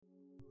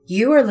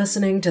You are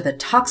listening to the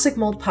Toxic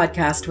Mold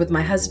Podcast with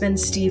my husband,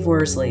 Steve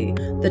Worsley,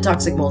 the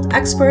toxic mold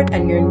expert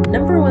and your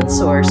number one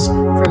source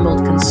for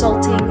mold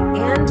consulting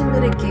and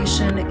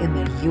mitigation in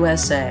the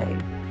USA.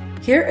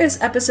 Here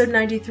is episode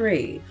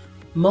 93,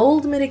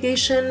 Mold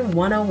Mitigation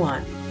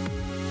 101.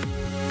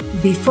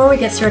 Before we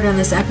get started on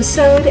this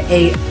episode,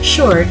 a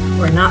short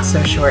or not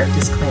so short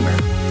disclaimer.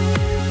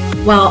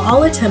 While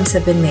all attempts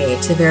have been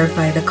made to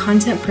verify the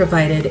content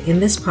provided in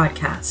this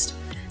podcast,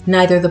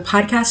 neither the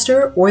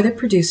podcaster or the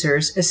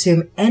producers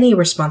assume any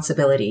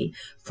responsibility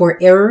for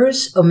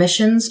errors,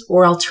 omissions,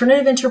 or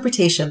alternative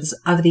interpretations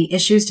of the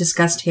issues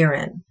discussed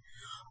herein.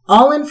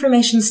 All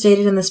information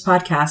stated in this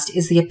podcast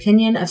is the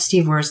opinion of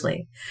Steve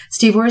Worsley.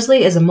 Steve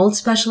Worsley is a mold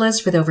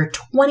specialist with over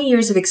 20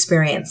 years of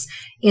experience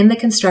in the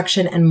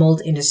construction and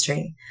mold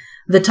industry.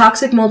 The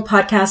Toxic Mold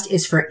Podcast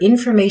is for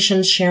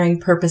information sharing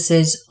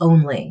purposes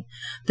only.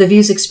 The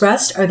views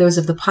expressed are those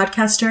of the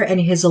podcaster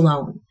and his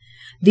alone.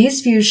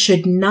 These views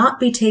should not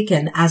be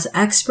taken as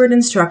expert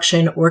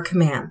instruction or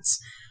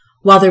commands.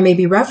 While there may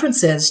be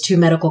references to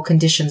medical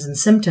conditions and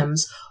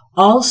symptoms,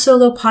 all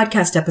solo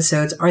podcast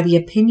episodes are the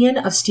opinion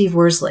of Steve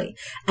Worsley,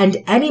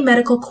 and any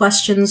medical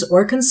questions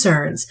or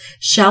concerns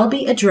shall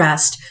be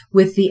addressed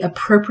with the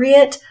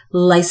appropriate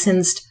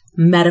licensed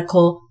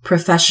medical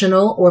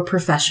professional or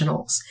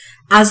professionals.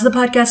 As the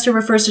podcaster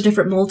refers to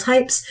different mold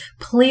types,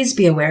 please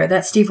be aware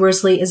that Steve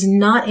Worsley is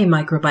not a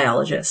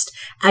microbiologist,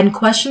 and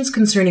questions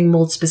concerning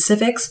mold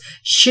specifics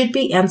should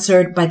be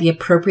answered by the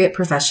appropriate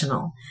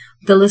professional.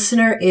 The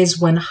listener is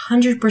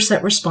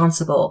 100%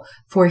 responsible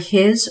for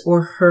his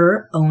or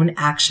her own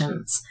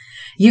actions.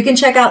 You can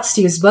check out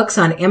Steve's books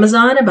on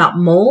Amazon about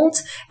mold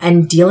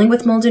and dealing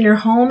with mold in your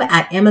home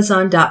at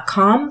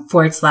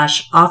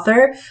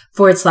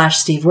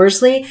amazon.com/author/Steve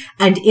Worsley.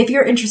 And if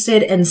you're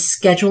interested in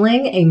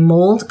scheduling a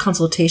mold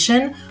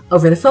consultation,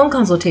 over the phone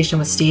consultation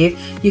with Steve,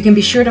 you can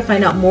be sure to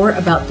find out more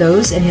about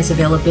those and his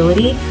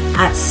availability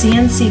at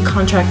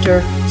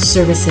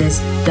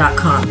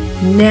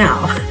cnccontractorservices.com.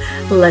 Now,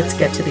 let's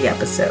get to the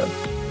episode.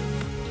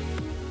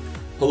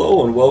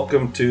 Hello and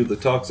welcome to the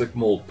Toxic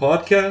Mold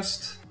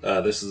Podcast.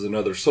 This is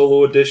another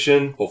solo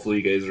edition. Hopefully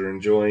you guys are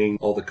enjoying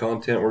all the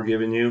content we're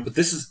giving you. But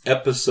this is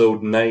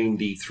episode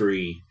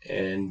 93,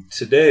 and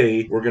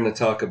today we're going to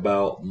talk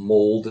about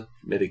mold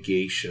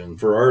mitigation.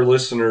 For our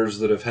listeners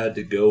that have had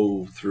to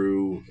go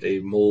through a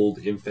mold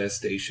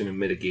infestation and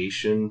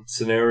mitigation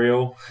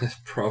scenario,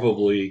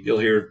 probably you'll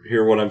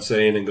hear what I'm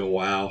saying and go,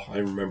 wow, I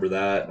remember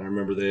that, and I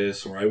remember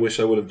this, or I wish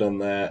I would have done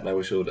that, and I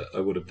wish I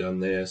would have done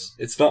this.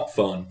 It's not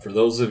fun. For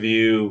those of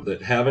you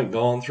that haven't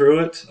gone through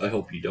it, I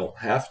hope you don't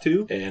have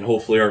to. And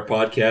hopefully our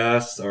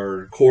podcasts,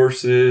 our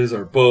courses,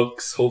 our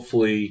books,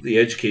 hopefully the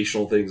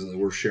educational things that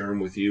we're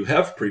sharing with you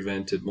have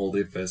prevented mold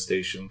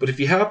infestation. But if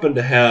you happen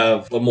to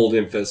have a mold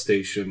infestation,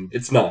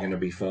 it's not going to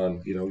be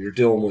fun. You know, you're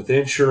dealing with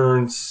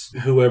insurance,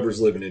 whoever's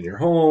living in your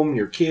home,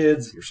 your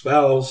kids, your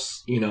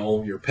spouse,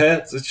 your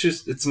pets. It's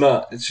just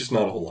not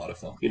a whole lot of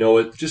fun.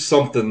 It's just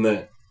something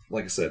that,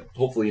 like I said,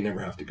 hopefully you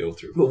never have to go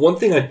through. But one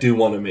thing I do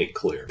want to make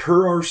clear,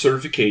 per our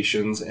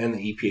certifications and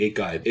the EPA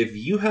guide, if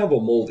you have a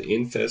mold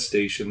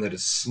infestation that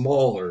is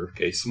smaller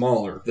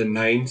than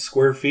 9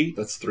 square feet,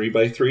 that's 3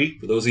 by 3.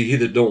 For those of you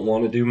that don't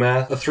want to do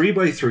math, a 3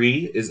 by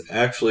 3 is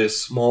actually a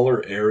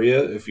smaller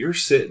area. If you're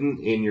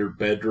sitting in your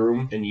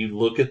bedroom and you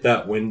look at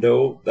that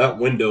window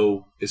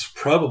is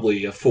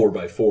probably a 4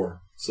 by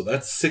 4. So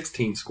that's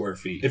 16 square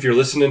feet. If you're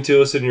listening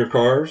to us in your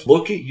cars,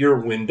 look at your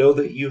window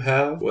that you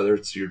have, whether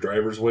it's your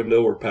driver's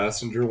window or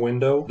passenger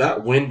window.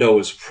 That window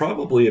is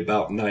probably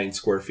about 9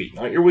 square feet.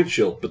 Not your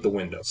windshield, but the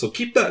window. So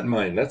keep that in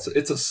mind.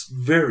 It's a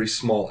very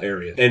small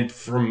area. And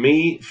for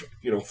me,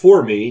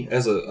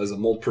 as a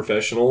mold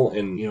professional,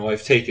 and,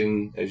 I've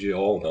taken, as you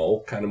all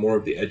know, kind of more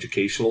of the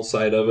educational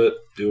side of it,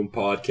 doing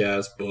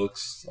podcasts,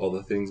 books, all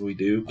the things we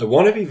do. I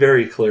want to be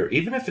very clear.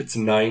 Even if it's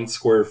 9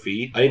 square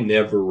feet, I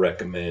never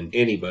recommend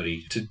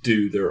anybody to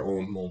do their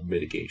own mold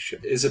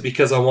mitigation. Is it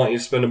because I want you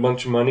to spend a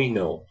bunch of money?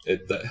 No,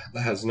 that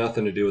has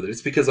nothing to do with it.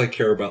 It's because I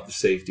care about the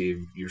safety of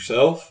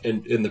yourself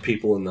and the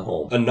people in the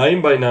home. A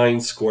 9 by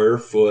 9 square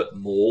foot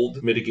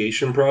mold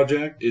mitigation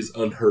project is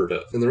unheard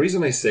of. And the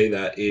reason I say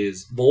that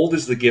is mold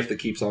is the gift that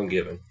keeps on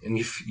giving.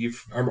 And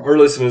our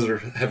listeners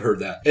have heard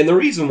that. And the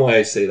reason why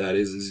I say that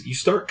is you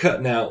start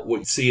cutting out what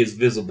you see as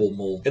visible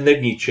mold, and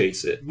then you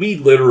chase it. We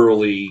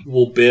literally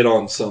will bid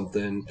on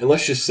something, and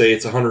let's just say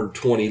it's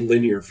 120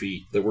 linear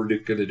feet that we're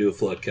going to do a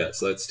flood cut.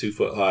 So that's 2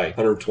 foot high,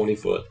 120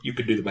 foot. You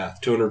could do the math,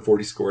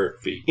 240 square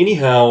feet.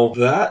 Anyhow,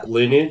 that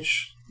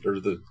lineage, or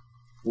the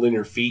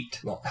linear feet,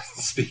 not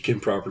speaking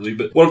properly,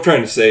 but what I'm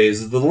trying to say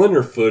is the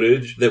linear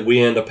footage that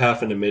we end up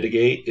having to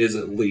mitigate is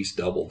at least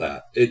double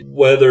that.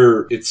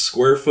 Whether it's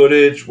square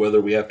footage, whether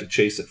we have to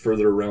chase it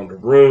further around a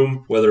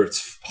room, whether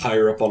it's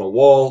higher up on a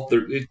wall,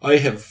 I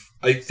have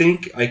I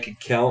think I could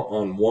count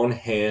on one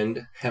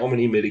hand how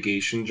many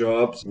mitigation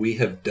jobs we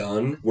have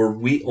done where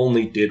we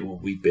only did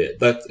what we bid.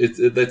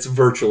 That's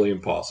virtually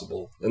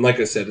impossible. And like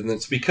I said, and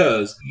it's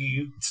because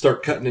you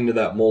start cutting into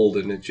that mold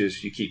and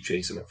you keep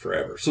chasing it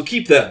forever. So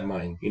keep that in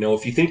mind.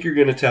 If you think you're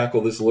going to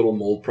tackle this little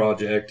mold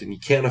project and you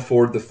can't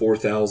afford the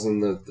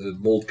 $4,000 that the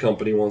mold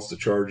company wants to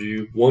charge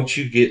you, once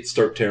you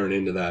start tearing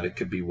into that, it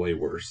could be way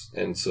worse.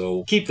 And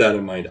so keep that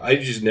in mind. I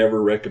just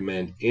never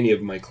recommend any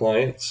of my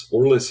clients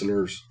or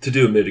listeners to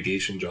do a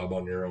mitigation job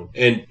on your own.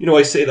 And,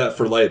 I say that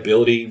for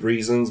liability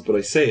reasons, but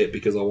I say it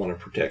because I want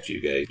to protect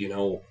you guys.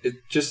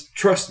 Just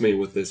trust me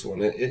with this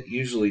one. It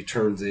usually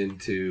turns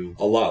into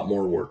a lot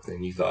more work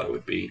than you thought it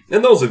would be.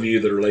 And those of you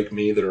that are like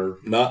me that are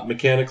not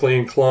mechanically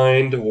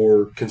inclined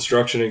or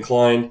construction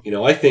inclined,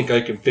 I think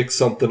I can fix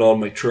something on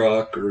my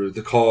truck or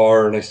the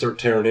car and I start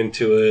tearing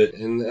into it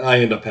and I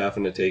end up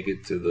having to take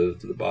it to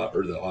the bot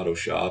or the auto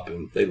shop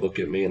and they look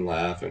at me and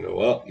laugh and go,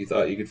 well, you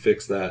thought you could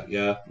fix that?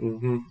 Yeah.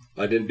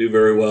 I didn't do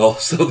very well.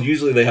 So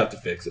usually they have to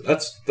fix it.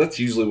 That's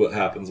usually what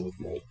happens with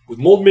mold. With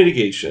mold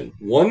mitigation,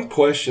 one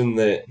question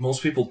that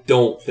most people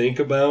don't think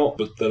about,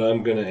 but that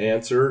I'm going to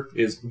answer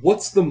is,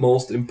 what's the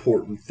most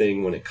important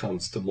thing when it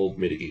comes to mold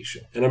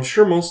mitigation? And I'm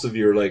sure most of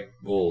you are like,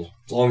 well,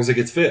 as long as it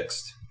gets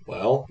fixed.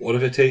 Well, what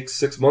if it takes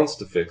 6 months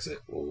to fix it?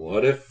 Well,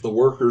 what if the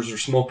workers are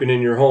smoking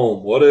in your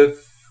home? What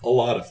if a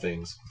lot of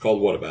things? It's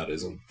called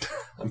whataboutism.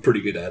 I'm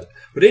pretty good at it.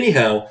 But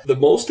anyhow, the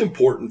most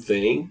important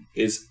thing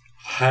is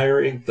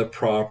hiring the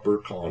proper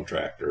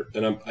contractor.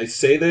 And I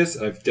say this,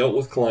 I've dealt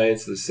with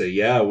clients that say,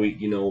 yeah, we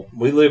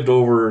lived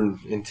over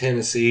in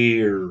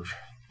Tennessee or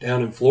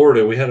down in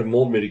Florida, we had a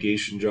mold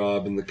mitigation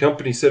job and the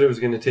company said it was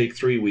going to take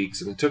 3 weeks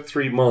and it took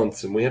 3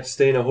 months and we had to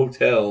stay in a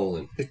hotel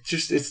and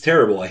it's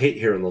terrible. I hate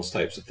hearing those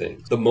types of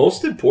things. The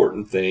most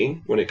important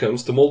thing when it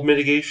comes to mold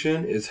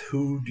mitigation is,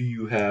 who do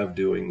you have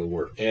doing the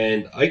work?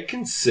 And I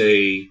can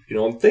say,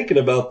 I'm thinking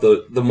about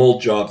the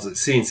mold jobs that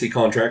CNC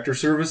Contractor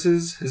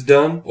Services has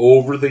done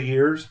over the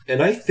years.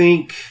 And I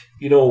think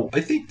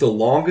the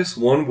longest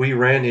one we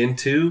ran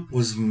into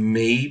was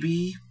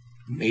maybe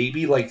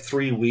like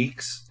 3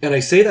 weeks. And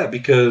I say that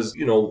because,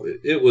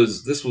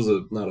 this was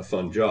not a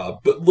fun job,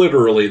 but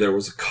literally there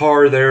was a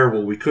car there.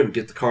 Well, we couldn't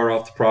get the car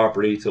off the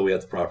property till we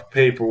had the proper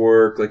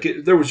paperwork.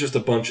 There was just a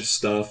bunch of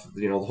stuff,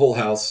 the whole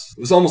house. It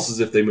was almost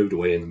as if they moved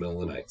away in the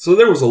middle of the night. So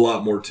there was a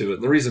lot more to it.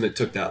 And the reason it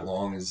took that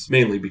long is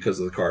mainly because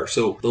of the car.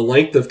 So the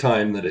length of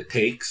time that it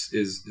takes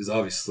is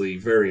obviously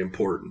very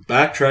important.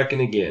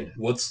 Backtracking again,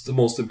 what's the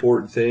most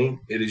important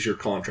thing? It is your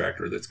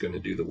contractor that's going to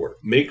do the work.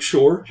 Make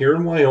sure here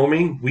in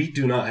Wyoming, we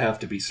do not have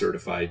to be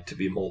certified to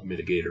be mold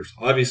mitigators.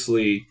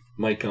 Obviously,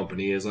 my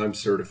company is. I'm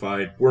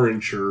certified. We're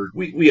insured.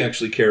 We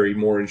actually carry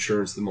more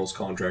insurance than most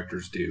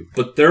contractors do.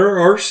 But there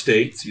are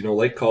states,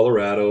 like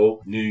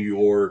Colorado, New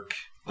York,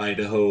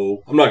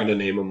 Idaho, I'm not going to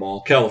name them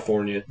all,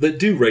 California, that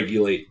do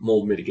regulate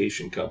mold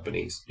mitigation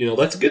companies.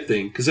 That's a good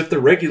thing, because if they're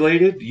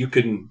regulated,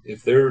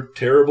 if they're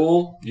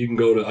terrible, you can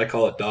go to, I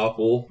call it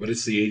DOPL, but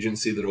it's the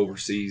agency that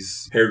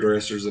oversees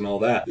hairdressers and all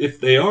that. If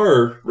they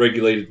are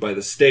regulated by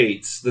the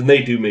states, then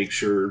they do make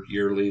sure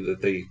yearly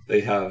that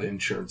they have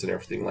insurance and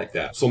everything like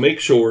that. So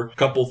make sure, a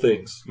couple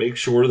things, make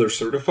sure they're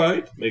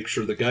certified, make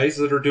sure the guys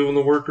that are doing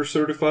the work are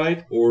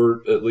certified,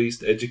 or at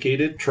least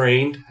educated,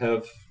 trained,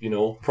 have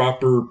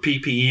proper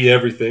PPE,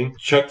 everything.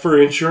 Check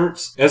for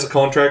insurance. As a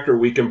contractor,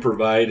 we can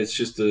provide, it's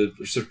just a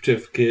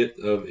certificate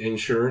of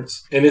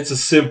insurance. And it's a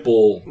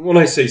simple, when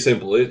I say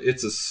simple,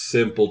 it's a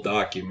simple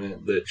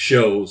document that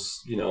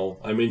shows,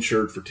 I'm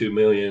insured for $2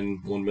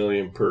 million, $1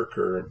 million per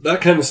occurrence.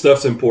 That kind of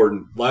stuff's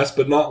important. Last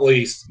but not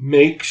least,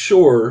 make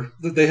sure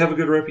that they have a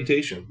good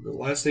reputation. The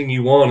last thing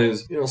you want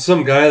is,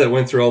 some guy that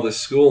went through all this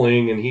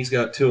schooling and he's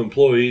got 2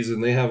 employees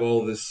and they have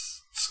all this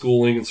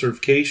schooling and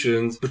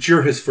certifications, but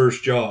you're his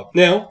first job.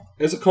 Now,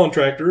 as a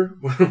contractor,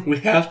 we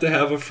have to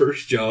have a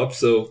first job,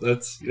 so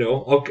that's,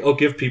 I'll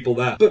give people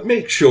that. But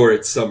make sure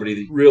it's somebody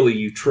that really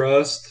you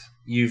trust.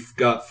 You've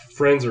got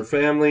friends or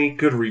family,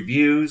 good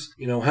reviews,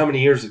 how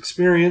many years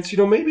experience.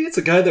 Maybe it's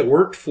a guy that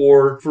worked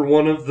for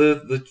one of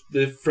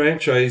the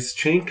franchise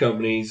chain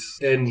companies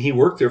and he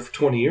worked there for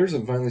 20 years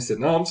and finally said,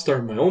 no, I'm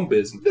starting my own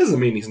business. It doesn't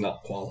mean he's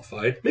not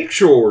qualified. Make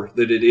sure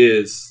that it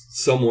is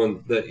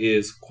someone that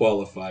is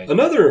qualified.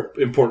 Another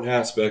important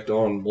aspect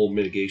on mold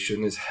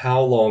mitigation is,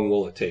 how long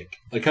will it take?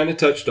 I kind of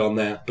touched on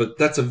that, but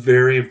that's a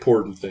very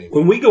important thing.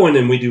 When we go in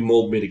and we do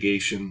mold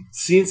mitigation,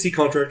 CNC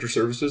Contractor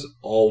Services,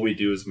 all we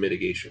do is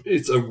mitigation.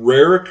 It's a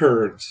rare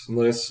occurrence,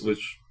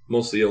 which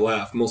most of you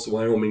laugh, most of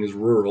Wyoming is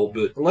rural,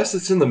 but unless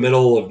it's in the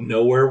middle of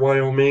nowhere,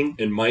 Wyoming,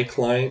 and my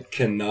client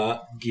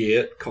cannot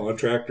get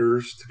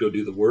contractors to go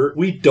do the work,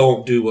 we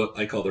don't do what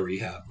I call the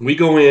rehab. We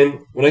go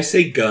in, when I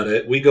say gut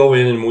it, we go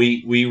in and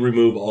we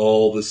remove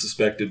all the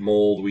suspected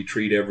mold, we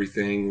treat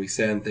everything, we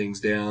sand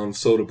things down,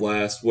 soda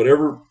blast,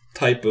 whatever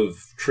type of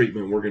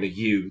treatment we're going to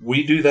use.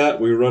 We do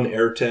that, we run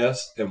air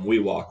tests, and we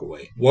walk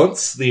away.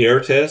 Once the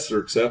air tests are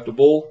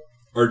acceptable,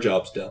 our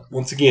job's done.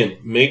 Once again,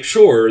 make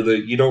sure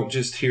that you don't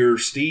just hear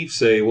Steve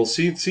say, well,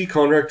 CNC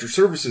Contractor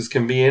Services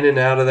can be in and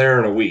out of there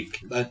in a week.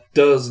 That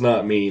does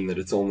not mean that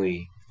it's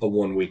only a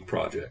 1-week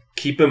project.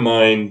 Keep in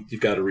mind,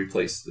 you've got to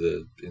replace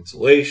the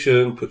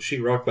insulation, put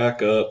sheetrock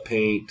back up,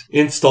 paint,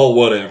 install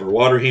whatever,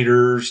 water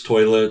heaters,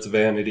 toilets,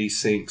 vanities,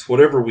 sinks,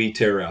 whatever we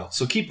tear out.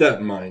 So keep that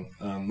in mind.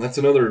 That's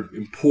another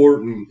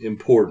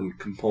important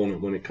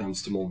component when it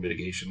comes to mold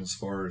mitigation as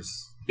far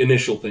as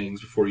initial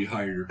things before you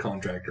hire your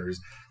contractors.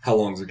 How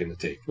long is it going to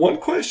take? One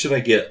question I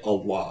get a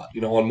lot,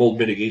 on mold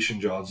mitigation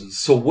jobs is,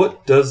 so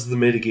what does the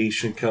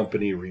mitigation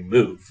company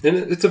remove? And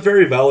it's a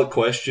very valid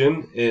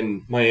question,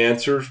 and my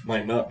answers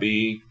might not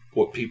be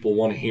what people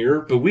want to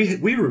hear, but we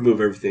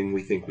remove everything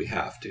we think we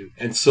have to.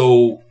 And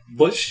so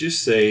let's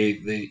just say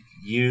that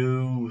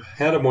you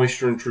had a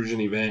moisture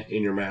intrusion event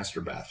in your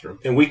master bathroom,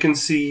 and we can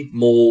see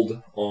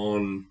mold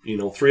on,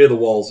 3 of the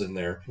walls in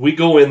there. We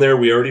go in there,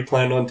 we already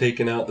planned on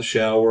taking out the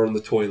shower and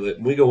the toilet,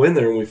 and we go in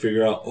there and we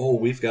figure out,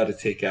 we've got to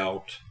take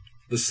out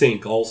the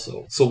sink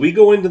also. So we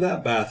go into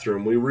that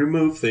bathroom, we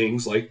remove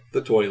things like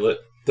the toilet,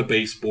 the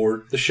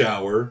baseboard, the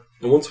shower,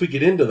 and once we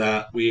get into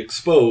that, we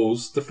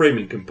expose the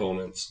framing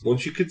components.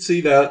 Once you could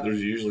see that,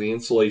 there's usually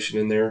insulation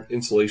in there.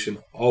 Insulation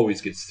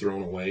always gets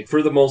thrown away.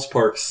 For the most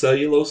part,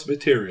 cellulose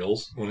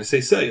materials, when I say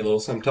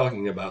cellulose, I'm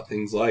talking about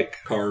things like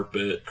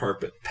carpet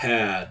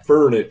pad,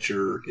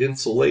 furniture,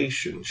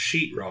 insulation,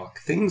 sheetrock,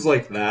 things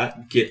like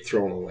that get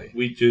thrown away.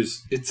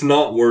 It's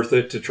not worth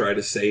it to try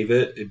to save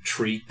it and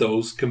treat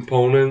those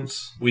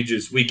components. We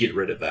get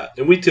rid of that.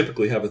 And we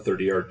typically have a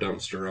 30-yard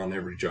dumpster on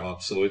every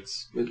job, so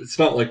it's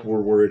not like we're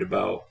worried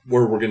about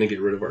where we're going to get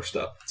rid of our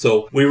stuff.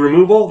 So we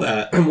remove all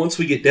that, and once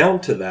we get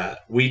down to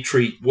that, we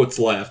treat what's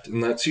left,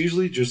 and that's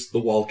usually just the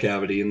wall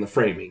cavity and the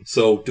framing.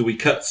 So do we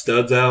cut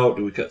studs out?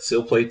 Do we cut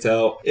sill plates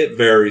out? It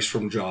varies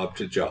from job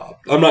to job.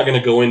 I'm not going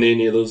to go into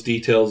any of those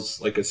details.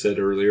 Like I said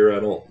earlier, I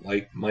don't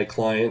like my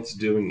clients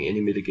doing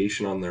any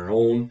mitigation on their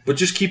own, but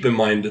just keep in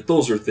mind that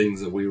those are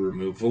things that we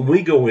remove. When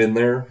we go in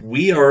there,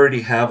 we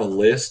already have a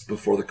list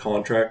before the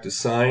contract is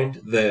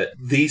signed that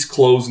these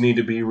clothes need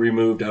to be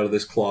removed out of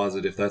this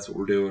closet if that's what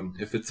we're doing.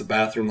 If it's a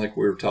bathroom like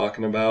we were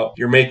talking about,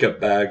 your makeup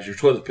bags, your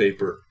toilet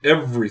paper,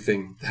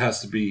 everything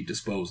has to be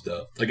disposed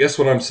of. I guess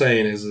what I'm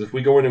saying is if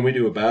we go in and we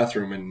do a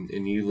bathroom and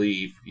you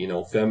leave,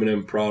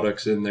 feminine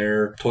products in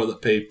there,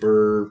 toilet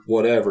paper,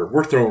 whatever,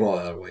 we're throwing all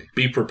that away.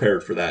 Be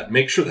prepared for that.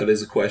 Make sure that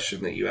is a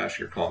question that you ask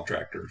your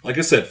contractor. Like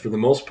I said, for the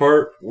most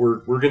part, we're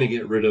going to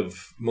get rid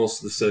of most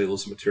of the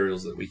cellulose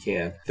materials that we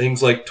can.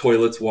 Things like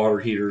toilets, water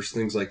heaters,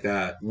 things like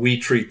that. We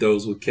treat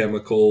those with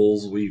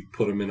chemicals. We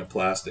put them in a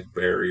plastic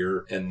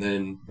barrier, and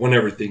then when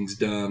everything's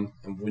done,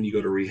 and when you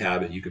go to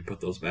rehab it, you can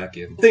put those back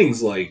in.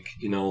 Things like,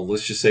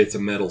 let's just say it's a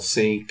metal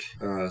sink,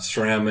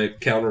 ceramic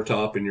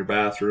countertop in your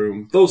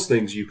bathroom. Those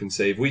things you can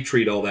save. We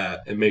treat all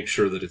that and make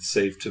sure that it's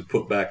safe to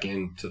put back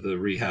into the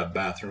rehab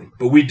bathroom.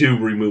 But we do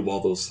remove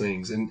all those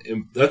things, and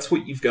that's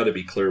what you've got to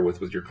be clear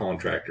with your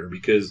contractor,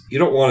 because you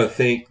don't want to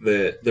think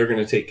that they're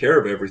going to take care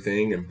of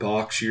everything and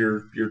box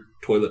your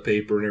toilet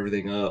paper and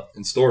everything up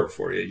and store it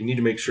for you. You need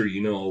to make sure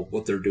you know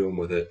what they're doing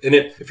with it. And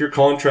if your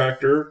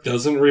contractor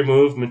doesn't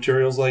remove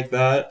materials like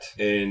that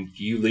and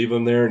you leave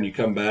them there and you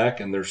come back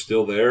and they're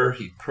still there,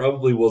 he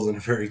probably wasn't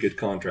a very good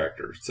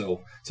contractor.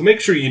 So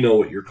make sure you know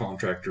what your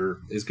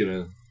contractor is going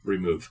to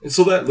remove. And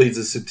so that leads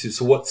us into,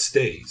 so what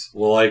stays?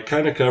 Well, I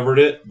kind of covered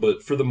it,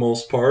 but for the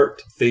most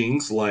part,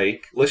 things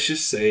like, let's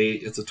just say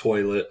it's a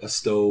toilet, a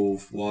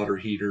stove, water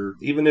heater,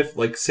 even if,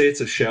 say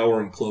it's a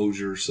shower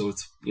enclosure, so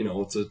it's,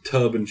 it's a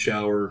tub and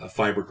shower, a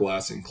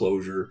fiberglass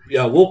enclosure.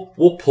 Yeah,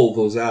 we'll pull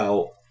those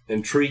out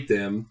and treat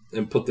them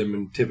and put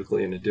them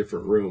typically in a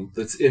different room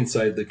that's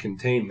inside the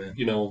containment.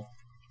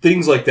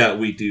 Things like that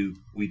we do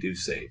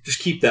save.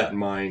 Just keep that in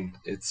mind.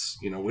 It's,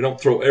 we don't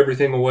throw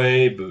everything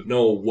away, but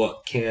know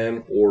what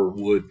can or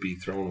would be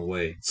thrown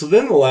away. So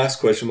then the last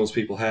question most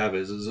people have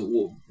is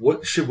well,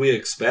 what should we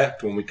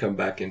expect when we come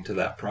back into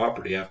that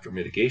property after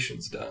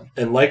mitigation's done?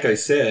 And like I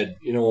said,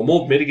 a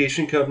mold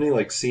mitigation company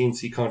like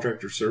CNC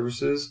Contractor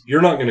Services,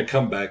 you're not going to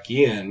come back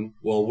in,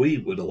 well, we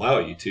would allow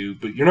you to,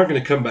 but you're not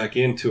going to come back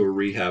into a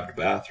rehabbed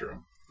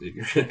bathroom.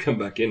 You're going to come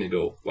back in and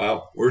go,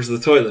 wow, where's the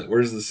toilet?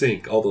 Where's the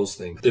sink? All those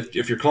things.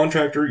 If your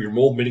contractor, your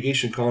mold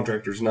mitigation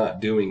contractor is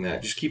not doing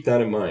that, just keep that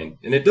in mind.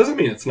 And it doesn't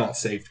mean it's not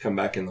safe to come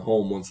back in the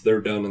home once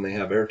they're done and they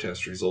have air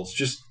test results.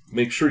 Just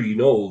make sure you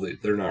know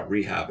that they're not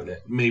rehabbing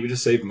it. Maybe to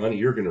save money,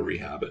 you're going to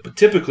rehab it. But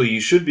typically, you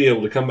should be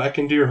able to come back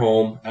into your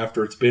home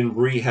after it's been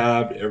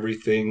rehabbed.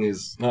 Everything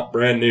is not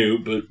brand new,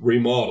 but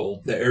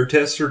remodeled. The air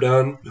tests are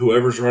done.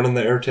 Whoever's running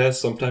the air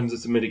tests, sometimes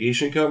it's a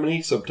mitigation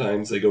company.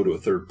 Sometimes they go to a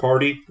third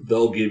party.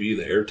 They'll give you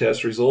the air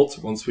test results.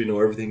 Once we know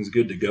everything's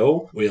good to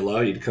go, we allow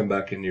you to come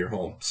back into your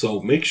home.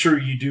 So make sure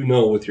you do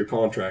know with your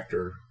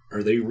contractor,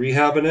 are they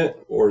rehabbing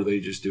it or are they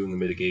just doing the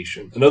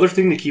mitigation? Another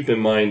thing to keep in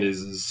mind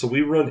is so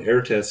we run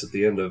air tests at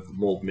the end of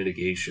mold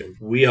mitigation.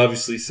 We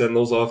obviously send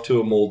those off to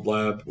a mold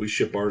lab. We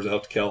ship ours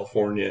out to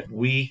California.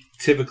 We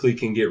typically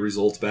can get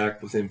results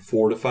back within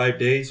 4 to 5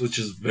 days, which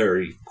is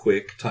very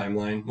quick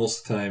timeline.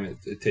 Most of the time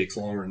it takes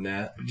longer than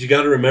that. But you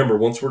got to remember,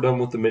 once we're done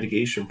with the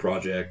mitigation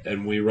project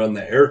and we run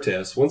the air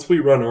test, once we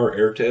run our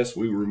air test,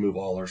 we remove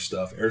all our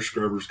stuff. Air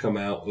scrubbers come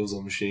out,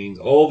 ozone machines,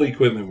 all the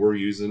equipment we're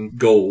using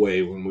go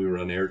away when we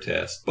run air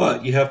tests.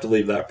 But you have to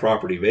leave that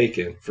property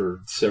vacant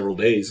for several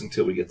days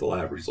until we get the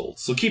lab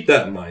results. So keep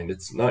that in mind.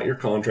 It's not your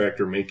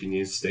contractor making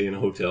you stay in a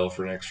hotel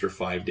for an extra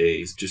 5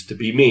 days just to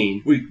be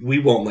mean. We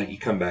won't let you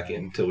come back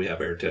in until we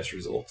have air test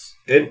results.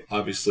 And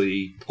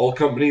obviously, all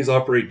companies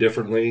operate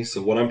differently.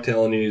 So what I'm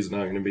telling you is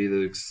not going to be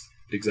the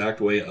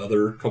exact way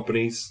other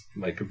companies,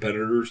 my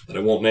competitors that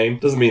I won't name,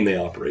 doesn't mean they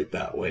operate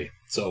that way.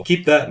 So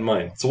keep that in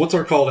mind. So what's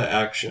our call to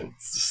action?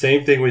 It's the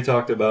same thing we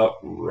talked about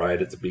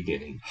right at the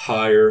beginning.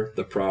 Hire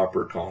the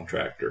proper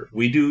contractor.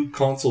 We do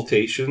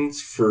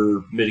consultations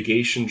for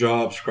mitigation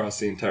jobs across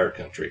the entire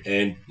country.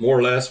 And more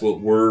or less what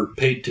we're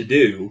paid to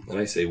do, and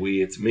I say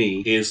we, it's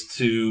me, is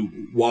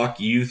to walk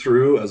you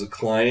through as a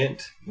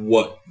client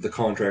what the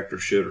contractor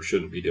should or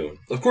shouldn't be doing.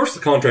 Of course,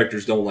 the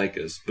contractors don't like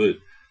us, but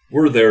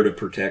we're there to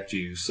protect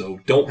you. So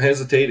don't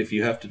hesitate if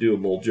you have to do a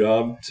mold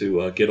job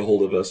to get a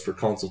hold of us for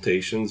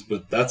consultations.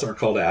 But that's our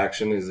call to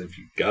action, is if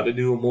you've got to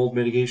do a mold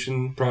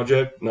mitigation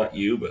project, not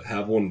you, but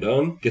have one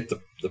done, get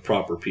the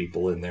proper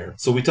people in there.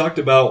 So we talked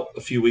about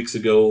a few weeks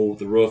ago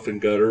the roof and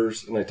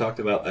gutters, and I talked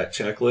about that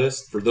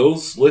checklist. For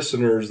those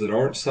listeners that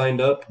aren't signed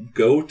up,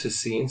 go to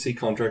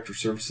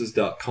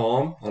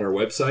cnccontractorservices.com on our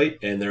website,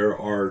 and there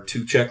are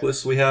 2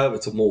 checklists we have.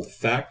 It's a mold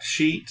fact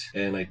sheet,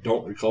 and I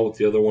don't recall what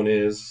the other one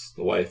is.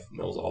 The wife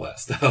knows all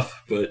that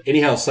stuff. But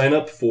anyhow, sign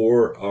up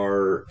for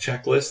our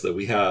checklist that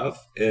we have,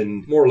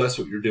 and more or less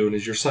what you're doing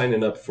is you're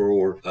signing up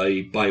for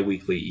a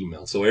bi-weekly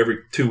email. So every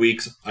 2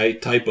 weeks, I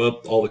type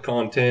up all the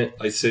content.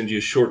 I send you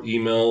a short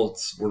email.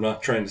 We're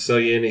not trying to sell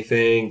you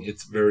anything.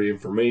 It's very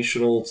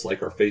informational. It's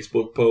like our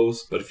Facebook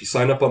post. But if you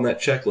sign up on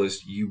that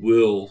checklist, you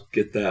will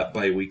get that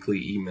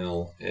bi-weekly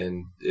email,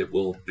 and it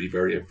will be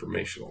very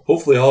informational.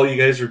 Hopefully all you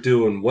guys are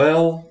doing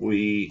well. We're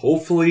in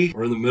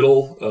the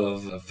middle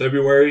of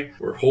February.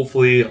 We're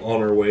hopefully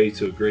on our way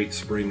to a great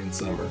spring and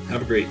summer.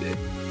 Have a great day.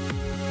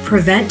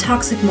 Prevent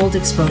toxic mold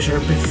exposure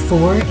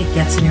before it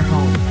gets in your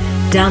home.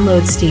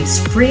 Download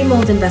Steve's free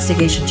mold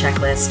investigation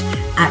checklist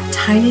at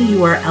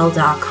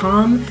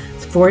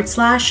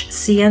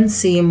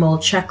tinyurl.com/CNC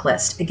mold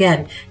checklist.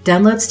 Again,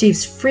 download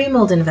Steve's free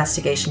mold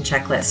investigation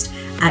checklist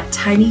at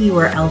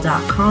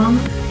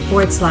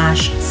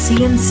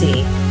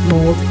tinyurl.com/CNC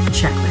mold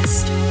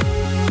checklist.